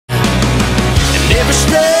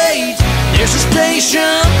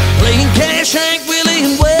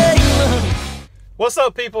What's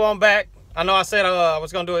up, people? I'm back. I know I said I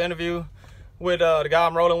was gonna do an interview with the guy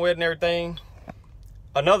I'm rolling with and everything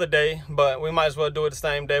another day, but we might as well do it the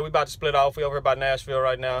same day. We about to split off. We over here by Nashville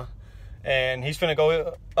right now, and he's finna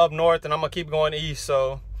go up north, and I'm gonna keep going east.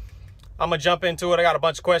 So I'm gonna jump into it. I got a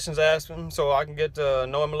bunch of questions to ask him, so I can get to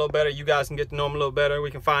know him a little better. You guys can get to know him a little better.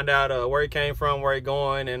 We can find out where he came from, where he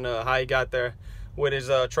going, and how he got there with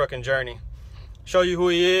his trucking journey. Show you who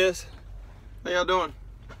he is. How y'all doing?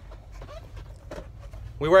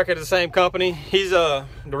 We work at the same company. He's the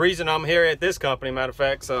reason I'm here at this company, matter of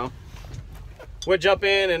fact. So we'll jump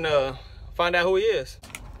in and find out who he is.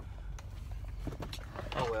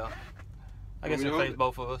 Oh well, I guess we'll face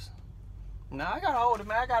both of us. Nah, I gotta hold it,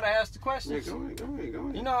 man. I gotta ask the questions. Yeah, go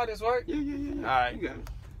ahead. You know how this works? Yeah. All right. You got it.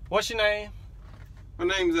 What's your name? My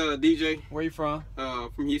name's DJ. Where you from?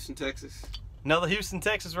 From Houston, Texas. Another Houston,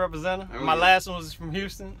 Texas representative. Oh, My yeah. last one was from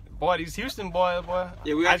Houston. Boy, these Houston boys, boy.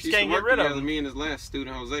 Yeah, we I actually just can't used to get work rid of together. them. Me and his last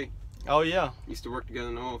student, Jose. Oh yeah. Used to work together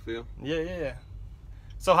in the oil field. Yeah.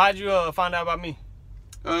 So how'd you find out about me?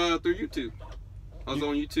 Through YouTube. I was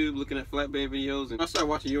on YouTube looking at flatbed videos, and I started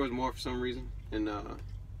watching yours more for some reason. And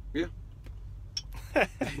yeah.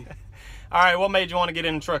 All right, what made you want to get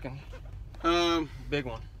into trucking? Big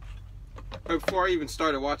one. Before I even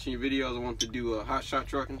started watching your videos, I wanted to do hotshot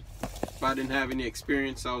trucking. But I didn't have any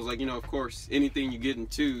experience. So I was like, of course, anything you get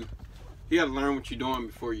into, you got to learn what you're doing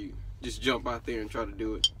before you just jump out there and try to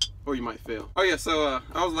do it, or you might fail. Oh yeah, so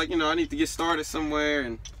I was like, I need to get started somewhere,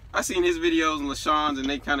 and I seen his videos and LaShawn's, and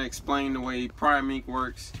they kind of explain the way Prime Inc.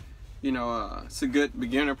 works. It's a good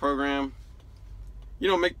beginner program. You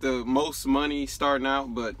don't make the most money starting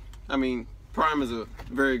out, but I mean, Prime is a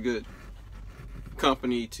very good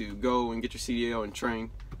company to go and get your CDL and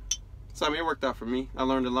train. So I mean, it worked out for me. I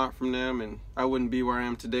learned a lot from them, and I wouldn't be where I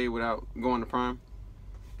am today without going to Prime.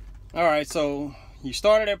 All right, so you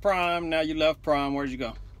started at Prime, now you left Prime. Where'd you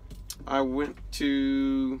go? I went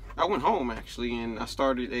home actually, and I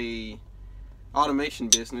started a automation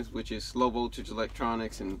business, which is low voltage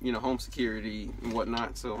electronics and home security and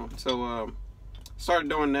whatnot. So started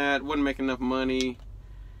doing that. Wasn't making enough money.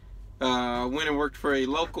 Went and worked for a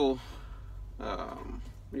local what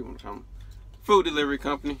do you want to call them? Food delivery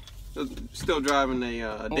company. Still driving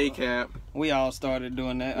a day cab. We all started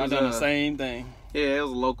doing that. I done the same thing. Yeah, it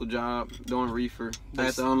was a local job doing reefer. I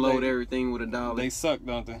had to unload everything with a dolly. They suck,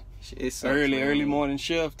 don't they? It sucks, early morning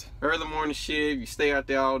shift. Early morning shift. You stay out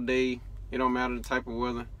there all day. It don't matter the type of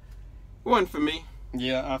weather. It wasn't for me.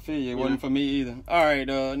 Yeah, I feel you. It wasn't for me either. All right,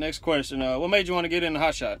 next question. What made you want to get into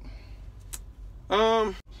hotshot?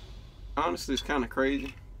 Honestly, it's kind of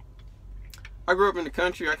crazy. I grew up in the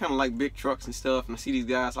country. I kind of like big trucks and stuff, and I see these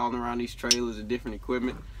guys hauling around these trailers and different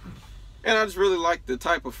equipment, and I just really like the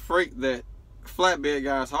type of freight that flatbed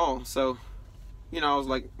guys haul. So, I was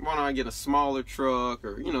like, why don't I get a smaller truck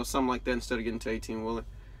or something like that instead of getting to 18-wheeler?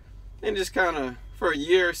 And just kind of for a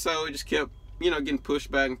year or so, it just kept getting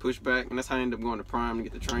pushed back, and that's how I ended up going to Prime to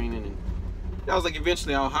get the training. And I was like,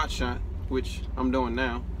 eventually I'll hotshot, which I'm doing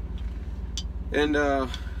now. And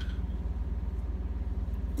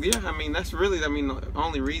yeah, I mean, that's really, the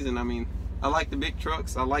only reason. I like the big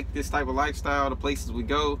trucks. I like this type of lifestyle, the places we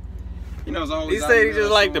go. It's always. He said he just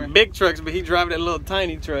like the big trucks, but he driving that little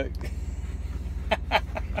tiny truck. I'm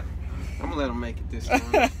gonna let him make it this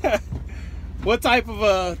time. What type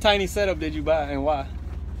of tiny setup did you buy and why?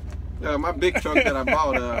 My big truck that I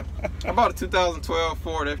bought a 2012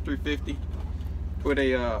 Ford F350 with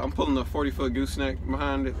a, I'm pulling a 40-foot gooseneck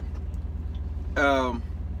behind it. The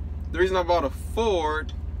reason I bought a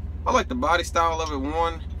Ford, I like the body style of it,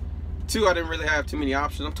 one. Two, I didn't really have too many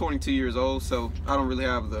options. I'm 22 years old, so I don't really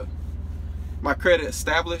have my credit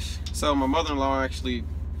established. So my mother-in-law actually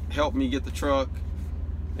helped me get the truck,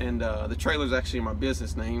 and the trailer's actually in my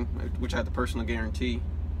business name, which I had the personal guarantee.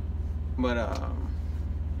 But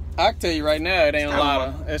I can tell you right now,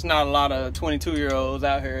 it's not a lot of 22-year-olds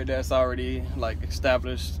out here that's already like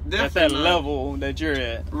established at that level that you're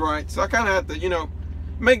at. Right. So I kind of had to,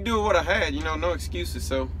 make do with what I had. No excuses.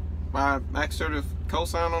 So I asked her to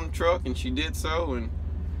co-sign on the truck, and she did so, and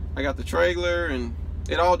I got the trailer, and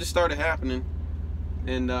it all just started happening.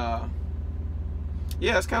 And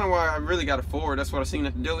yeah, that's kind of why I really got a Ford. That's what I seen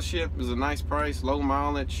at the dealership. It was a nice price, low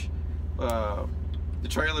mileage. The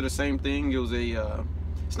trailer, the same thing. It was a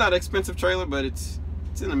it's not an expensive trailer, but it's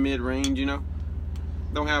in the mid-range.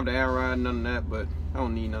 Don't have the air ride, none of that, but I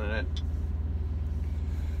don't need none of that.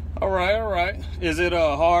 All right. Is it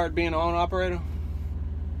hard being an owner operator?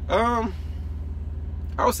 I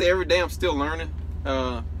would say every day I'm still learning.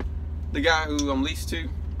 The guy who I'm leased to,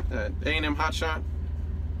 A&M Hotshot,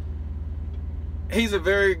 he's a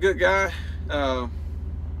very good guy.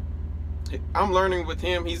 I'm learning with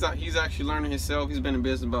him. He's actually learning himself. He's been in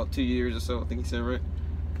business about 2 years or so, I think he said, right?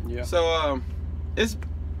 Yeah. So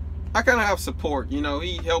I kind of have support. You know,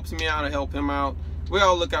 he helps me out, I help him out. We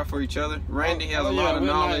all look out for each other. Randy has a lot of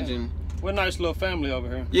knowledge, and we're a nice little family over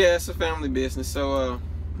here. Yeah, it's a family business. So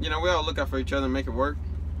you know, we all look out for each other and make it work.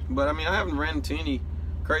 But I mean, I haven't ran into any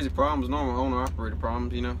crazy problems, normal owner-operator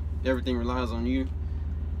problems. You know, everything relies on you.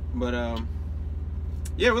 But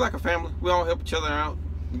yeah, we're like a family. We all help each other out.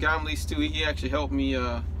 The guy I'm leased to, he actually helped me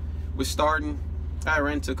with starting. I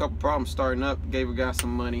ran into a couple problems starting up. Gave a guy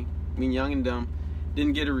some money. Being young and dumb,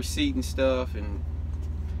 didn't get a receipt and stuff, and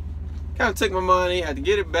kind of took my money. Had to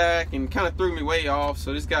get it back, and kind of threw me way off.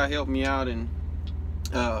 So this guy helped me out, and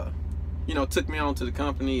you know, took me on to the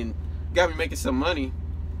company and got me making some money.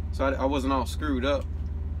 So I wasn't all screwed up.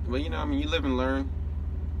 But you know, I mean, you live and learn.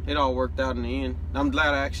 It all worked out in the end. I'm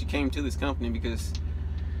glad I actually came to this company because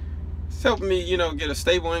it's helping me, you know, get a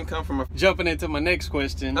stable income from my... Jumping into my next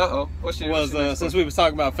question. What's your next since question? we was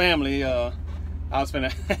talking about family, I was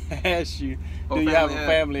gonna ask you, do you have a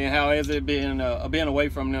family, and how is it being away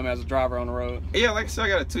from them as a driver on the road? Yeah, like I said, I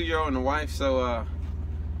got a 2-year-old and a wife, so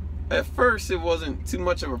at first it wasn't too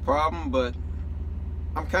much of a problem, but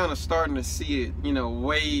I'm kind of starting to see it, you know,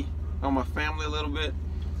 weigh on my family a little bit.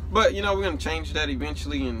 But you know, we're gonna change that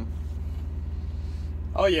eventually, and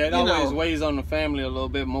oh yeah, it always weighs on the family a little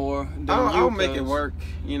bit more. I'll make it work.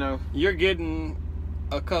 You know, you're getting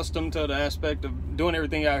accustomed to the aspect of doing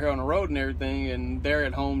everything out here on the road and everything, and they're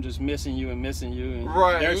at home just missing you. And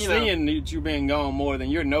right, they're seeing that you're being gone more than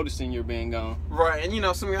you're noticing you're being gone. Right, and you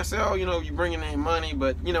know, some guys say, oh, you know, you're bringing in money,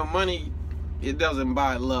 but you know, money, it doesn't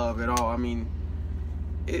buy love at all. I mean,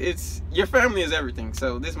 it's your family is everything.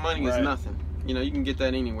 So this money is nothing. You know, you can get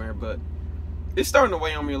that anywhere, but it's starting to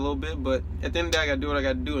weigh on me a little bit. But at the end of the day, I got to do what I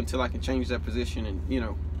got to do until I can change that position and, you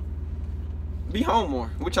know, be home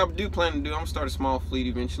more, which I do plan to do. I'm gonna start a small fleet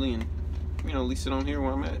eventually, and you know, lease it on here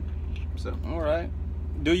where I'm at. So. All right.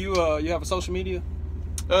 Do you you have a social media?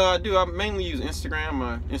 I do. I mainly use Instagram.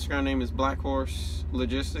 My Instagram name is Black Horse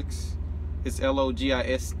Logistics. It's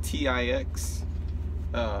LOGISTIX.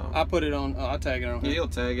 I put it on. I'll tag it on here. Yeah, he'll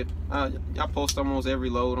tag it. I post almost every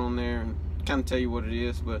load on there and kind of tell you what it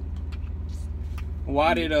is. But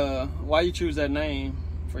why you choose that name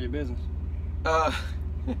for your business?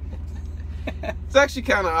 It's actually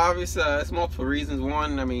kind of obvious. It's multiple reasons.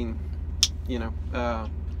 One, I mean, you know.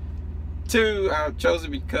 Two, I chose it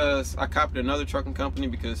because I copied another trucking company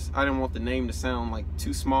because I didn't want the name to sound like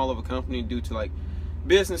too small of a company due to like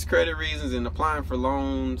business credit reasons and applying for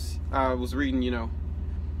loans. I was reading, you know,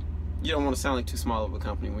 you don't want to sound like too small of a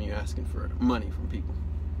company when you're asking for money from people.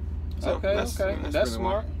 So okay, that's really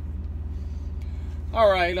smart. All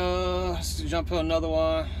right, let's jump to another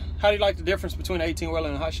one. How do you like the difference between an 18-wheeler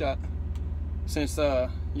and a Hotshot? Since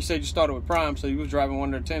you said you started with Prime, so you was driving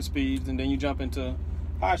one of their 10 speeds, and then you jump into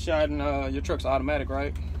Hotshot, and your truck's automatic,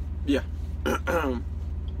 right? Yeah. What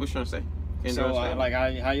you trying to say? So, like,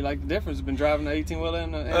 how you like the difference? Been driving an 18-wheeler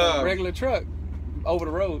and a regular truck over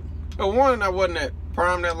the road? One, I wasn't at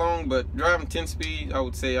Prime that long, but driving 10 speed, I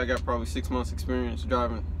would say I got probably 6 months experience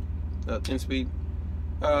driving 10 speed.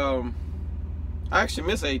 I actually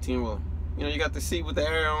miss 18-wheeler. You know, you got the seat with the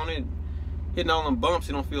air on it, hitting all them bumps,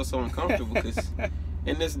 you don't feel so uncomfortable. Cause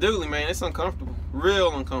in this dually, man, it's uncomfortable,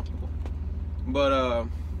 real uncomfortable. But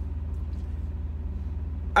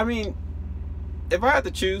I mean, if I had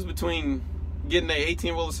to choose between getting a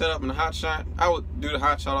 18-wheeler setup and a Hotshot, I would do the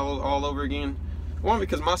Hotshot all over again. One,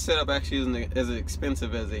 because my setup actually isn't as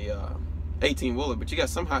expensive as a 18-wheeler, but you got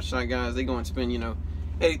some Hotshot guys, they go and spend, you know,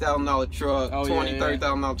 $80,000 truck,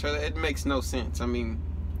 $30,000 trailer. It makes no sense. I mean,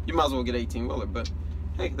 you might as well get an 18-wheeler, but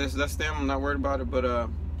hey, that's them. I'm not worried about it. But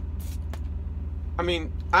I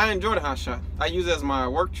mean, I enjoy the Hotshot. I use it as my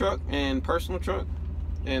work truck and personal truck,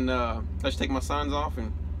 and I just take my signs off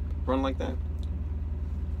and run like that.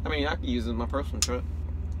 I mean, I can use it as my personal truck.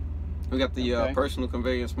 We got the personal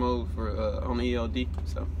conveyance mode for on the ELD.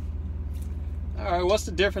 So. All right, what's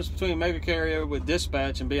the difference between mega carrier with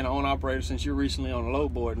dispatch and being an owner operator since you're recently on a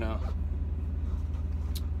load board now?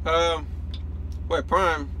 Well, at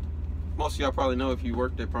Prime, most of y'all probably know if you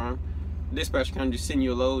worked at Prime. Dispatch kind of just send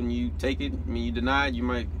you a load and you take it. I mean, you deny it, you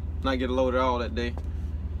might not get a load at all that day.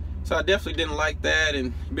 So I definitely didn't like that,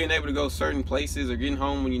 and being able to go certain places or getting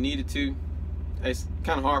home when you needed to, it's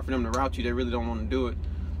kind of hard for them to route you. They really don't want to do it.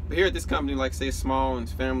 But here at this company, like I say, it's small and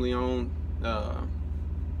it's family owned.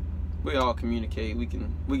 We all communicate. We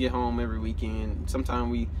get home every weekend.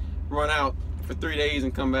 Sometimes we run out for 3 days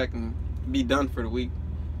and come back and be done for the week.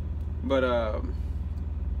 But I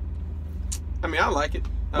mean, I like it.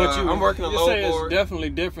 But I'm working a you low say board. It's definitely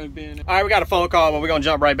different being. All right, we got a phone call, but we're gonna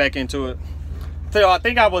jump right back into it. So I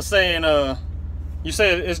think I was saying, you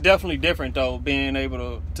said it's definitely different though, being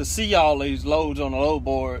able to see all these loads on the low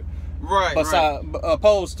board, Right.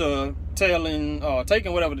 opposed to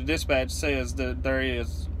taking whatever the dispatch says that there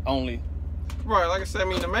is only. Right. Like I said, I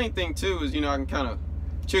mean, the main thing too is, I can kind of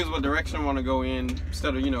choose what direction I want to go in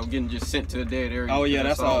instead of, getting just sent to a dead area. Oh yeah,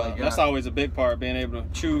 that's always a big part, being able to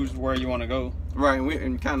choose where you want to go. Right,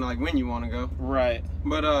 and kind of like when you want to go. Right.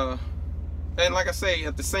 But and like I say,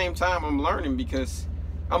 at the same time, I'm learning because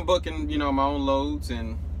I'm booking, my own loads,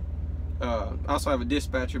 and I also have a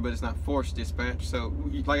dispatcher, but it's not forced dispatch. So,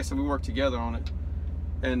 like I said, we work together on it,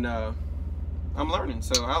 and I'm learning.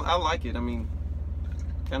 So I like it. I mean,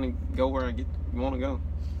 kind of go where I want to go.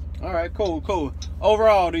 All right, cool.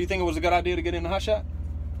 Overall, do you think it was a good idea to get into Hotshot?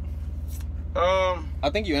 I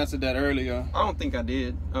think you answered that earlier. I don't think I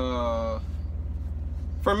did. For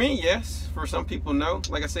me, yes. For some people, no.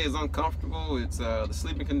 Like I say, it's uncomfortable. It's the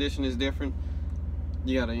sleeping condition is different.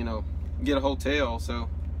 You gotta, get a hotel, so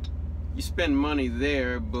you spend money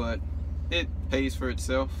there, but it pays for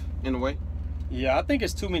itself in a way. Yeah, I think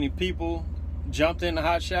it's too many people jumped into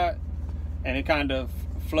Hotshot, and it kind of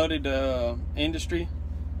flooded the industry.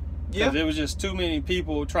 Yeah, there was just too many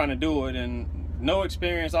people trying to do it, and no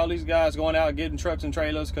experience. All these guys going out getting trucks and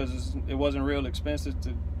trailers because it wasn't real expensive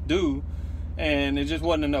to do, and it just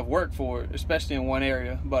wasn't enough work for it, especially in one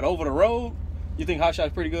area. But over the road, you think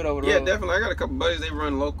Hotshot's pretty good over the road? Yeah, definitely. I got a couple buddies. They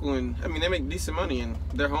run local, and I mean they make decent money, and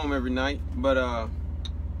they're home every night. But I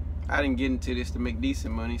didn't get into this to make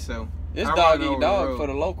decent money, so it's dog eat dog for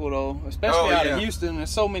the local though, especially out of Houston. There's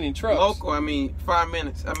so many trucks. Local, I mean 5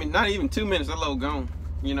 minutes. I mean not even 2 minutes. A load gone.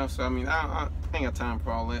 So I mean I ain't got time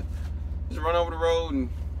for all that. Just run over the road and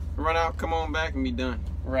run out, come on back, and be done.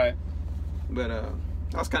 Right. But I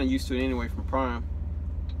was kind of used to it anyway from Prime.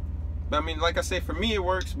 But I mean, like I say, for me it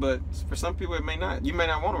works, but for some people it may not. You may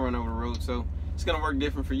not want to run over the road, so it's gonna work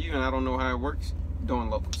different for you, and I don't know how it works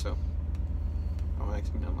doing local. So don't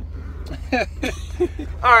ask me nothing like that.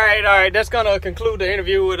 all right. That's gonna conclude the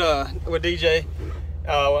interview with DJ.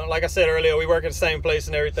 Like I said earlier, we work at the same place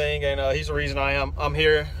and everything, and he's the reason I'm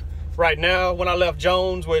here right now. When I left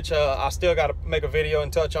Jones, which I still got to make a video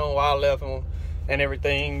and touch on why I left and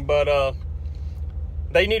everything, but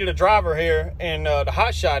they needed a driver here in the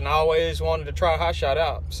Hotshot, and I always wanted to try Hotshot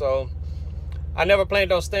out. So I never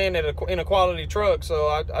planned on staying in a quality truck,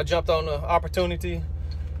 so I jumped on the opportunity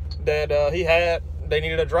that he had. They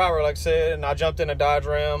needed a driver, like I said, and I jumped in a Dodge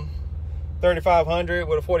Ram 3500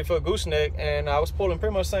 with a 40-foot gooseneck, and I was pulling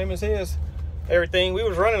pretty much the same as his. Everything, we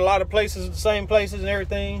was running a lot of places, the same places and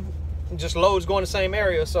everything, just loads going the same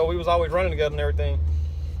area, so we was always running together and everything.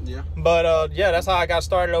 Yeah. But yeah, that's how I got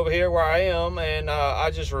started over here where I am, and I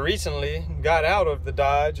just recently got out of the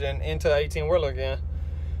Dodge and into 18-wheeler again.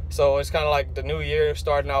 So it's kind of like the new year,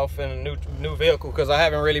 starting off in a new vehicle, because I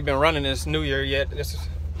haven't really been running this new year yet. This is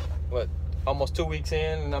what, almost 2 weeks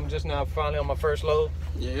in, and I'm just now finally on my first load.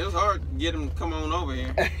 Yeah, it was hard to get him to come on over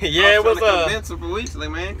here. Yeah, it was convince him for weeks, like,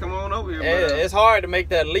 man, come on over here. Yeah, it's hard to make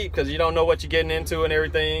that leap because you don't know what you're getting into and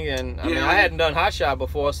everything. And I mean, I hadn't done Hotshot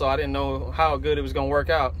before, so I didn't know how good it was gonna work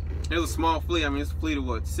out. It was a small fleet. I mean, it's a fleet of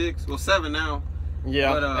what, 6? Well, 7 now.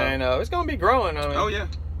 Yeah, but, and it's gonna be growing. I mean, oh yeah,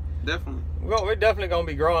 definitely. We're definitely gonna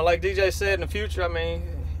be growing. Like DJ said, in the future, I mean,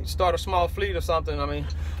 you start a small fleet or something. I mean,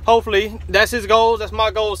 hopefully that's his goals. That's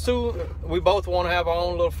my goals too. We both want to have our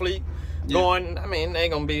own little fleet going. I mean, it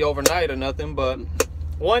ain't gonna be overnight or nothing, but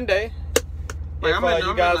one day, like, if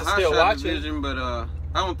you guys are still watching. Division, but I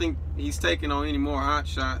don't think he's taking on any more hot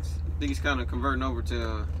shots. I think he's kind of converting over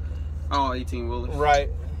to all 18-wheelers. Right.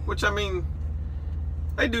 Which, I mean,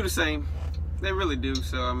 they do the same. They really do.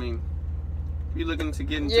 So, I mean, if you're looking to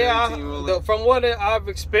get into 18-wheeler. From what I've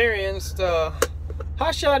experienced,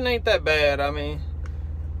 Hotshot ain't that bad. I mean,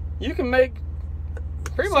 you can make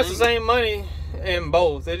pretty much the same money in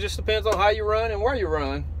both. It just depends on how you run and where you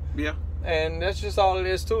run. Yeah. And that's just all it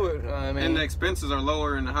is to it. I mean, and the expenses are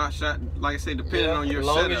lower in the Hotshot, like I say, depending on your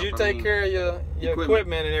setup. As long as you take care of your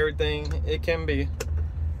equipment and everything, it can be.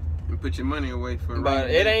 And put your money away for it. But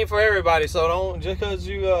it ain't for everybody, so don't, just because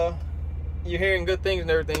you're hearing good things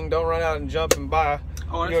and everything, don't run out and jump and buy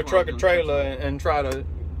your truck or trailer and try to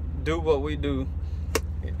do what we do.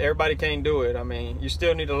 Everybody can't do it. I mean, you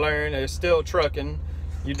still need to learn. It's still trucking.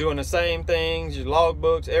 You're doing the same things. Your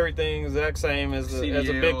logbooks, everything is the exact same as a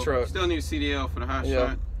big truck. Still need a CDL for the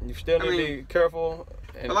Hotshot. You still need to be careful.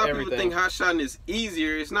 And a lot of people think Hotshotting is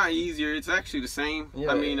easier. It's not easier. It's actually the same.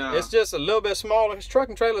 Yeah, I mean, it's just a little bit smaller. His truck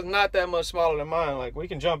and trailer is not that much smaller than mine. Like, we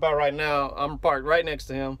can jump out right now. I'm parked right next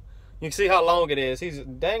to him. You can see how long it is. He's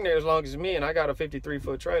dang near as long as me, and I got a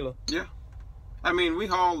 53-foot trailer. Yeah. I mean, we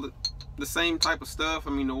haul the same type of stuff. I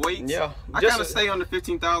mean, the weights. Yeah. I kind of stay under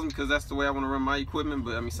 15,000 because that's the way I want to run my equipment.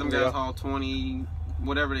 But I mean, some guys haul 20,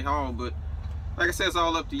 whatever they haul. But like I said, it's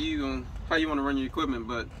all up to you on how you want to run your equipment.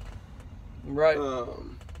 But right.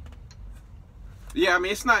 Yeah, I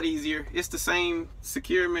mean, it's not easier. It's the same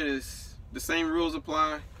securement. Is the same rules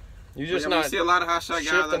apply. You just not. You see a lot of hot-shot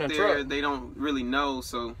guys out there. Truck. They don't really know.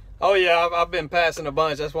 So. Oh yeah, I've been passing a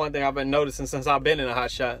bunch. That's one thing I've been noticing since I've been in a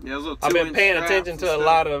hot shot. Yeah, I've been paying attention to a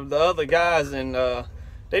lot of the other guys, and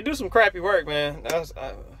they do some crappy work, man.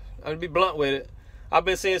 I'll be blunt with it. I've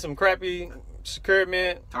been seeing some crappy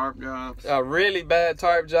securement, tarp jobs, really bad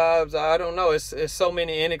tarp jobs. I don't know. It's so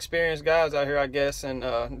many inexperienced guys out here, I guess, and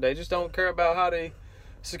they just don't care about how they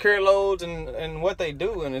secure loads and what they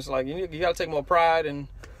do. And it's like you got to take more pride and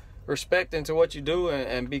respect into what you do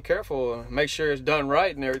and be careful and make sure it's done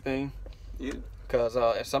right and everything. Yeah. Because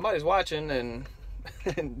if somebody's watching, and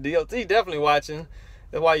DOT definitely watching,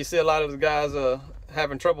 that's why you see a lot of the guys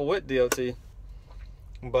having trouble with DOT.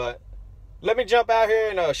 But let me jump out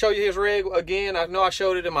here and show you his rig again. I know I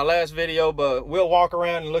showed it in my last video, but we'll walk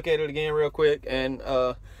around and look at it again real quick and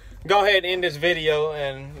go ahead and end this video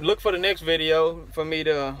and look for the next video for me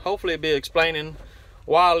to hopefully be explaining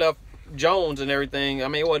why I left Jones and everything. I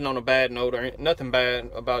mean, it wasn't on a bad note or nothing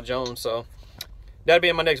bad about Jones, so that'll be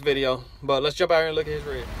in my next video. But let's jump out here and look at his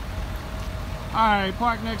rig. Alright,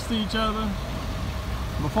 parked next to each other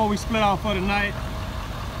before we split off for the night.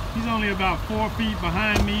 He's only about 4 feet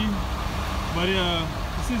behind me, but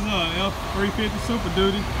this is a F350 Super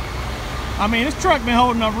Duty. I mean, this truck been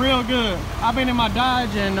holding up real good. I've been in my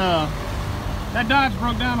Dodge, and that Dodge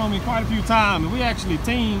broke down on me quite a few times. We actually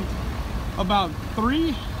teamed about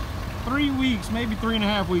three weeks, maybe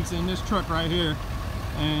 3.5 weeks in this truck right here,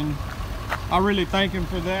 and I really thank him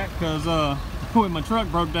for that, because when my truck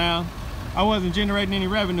broke down, I wasn't generating any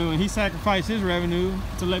revenue, and he sacrificed his revenue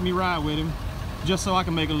to let me ride with him just so I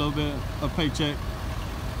can make a little bit of paycheck.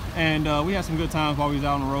 And we had some good times while we was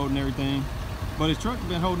out on the road and everything, but his truck's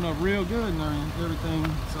been holding up real good and everything.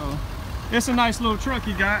 So it's a nice little truck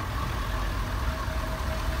he got.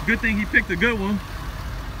 Good thing he picked a good one.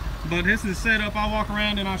 But this is set up. I'll walk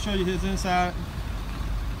around and I'll show you his inside.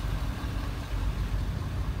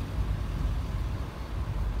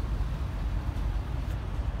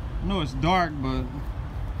 I know it's dark, but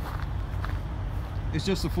it's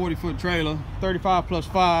just a 40-foot trailer, 35 plus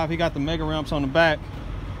 5. He got the mega ramps on the back.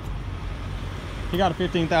 He got a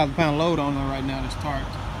 15,000-pound load on there right now that's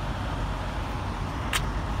tarped.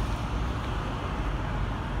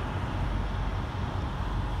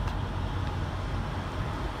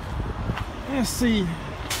 Let's see.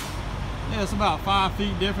 Yeah, it's about 5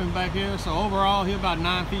 feet difference back here. So overall, he's about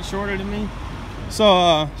 9 feet shorter than me.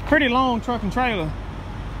 So it's a pretty long truck and trailer.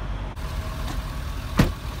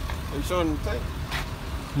 Are you showing the tape?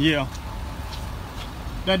 Yeah.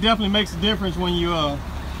 That definitely makes a difference when you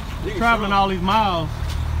traveling all these miles,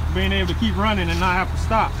 being able to keep running and not have to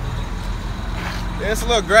stop. Yeah, it's a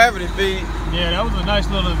little gravity feed. Yeah, that was a nice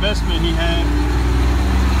little investment he had.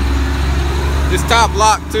 This top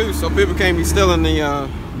lock too, so people can't be stealing the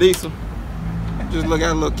diesel. Just look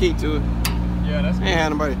at a little key to it. Yeah, that's good. Ain't had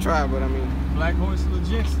nobody try, but I mean, Black Horse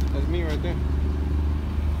legit. That's me right there. You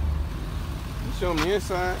show me the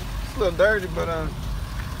inside. It's a little dirty, but that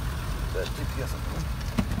GPS up there.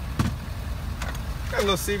 Got a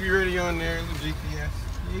little CB radio in there, a little GPS.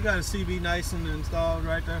 You got a CB nice and installed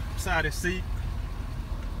right there beside his seat.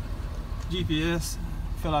 GPS.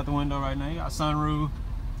 Fell out the window right now. You got sunroof.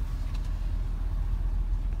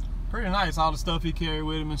 Pretty nice, all the stuff he carried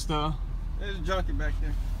with him and stuff. There's a junkie back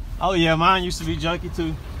there. Oh yeah, mine used to be junky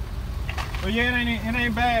too. But yeah, it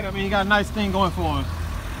ain't bad. I mean, you got a nice thing going for him.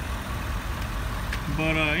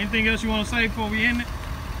 But anything else you want to say before we end it?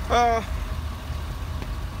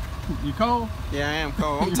 You cold? Yeah, I am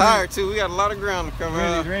cold. I'm tired too. We got a lot of ground to cover.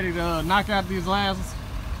 Ready to knock out these last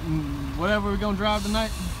whatever we're gonna drive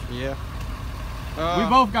tonight? Yeah. We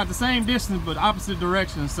both got the same distance but opposite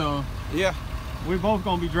directions, so yeah. We're both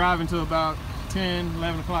gonna be driving till about 10,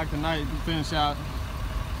 11 o'clock tonight and finish out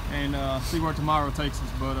and see where tomorrow takes us.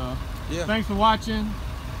 But yeah. Thanks for watching,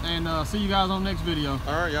 and see you guys on the next video.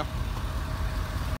 All right, y'all.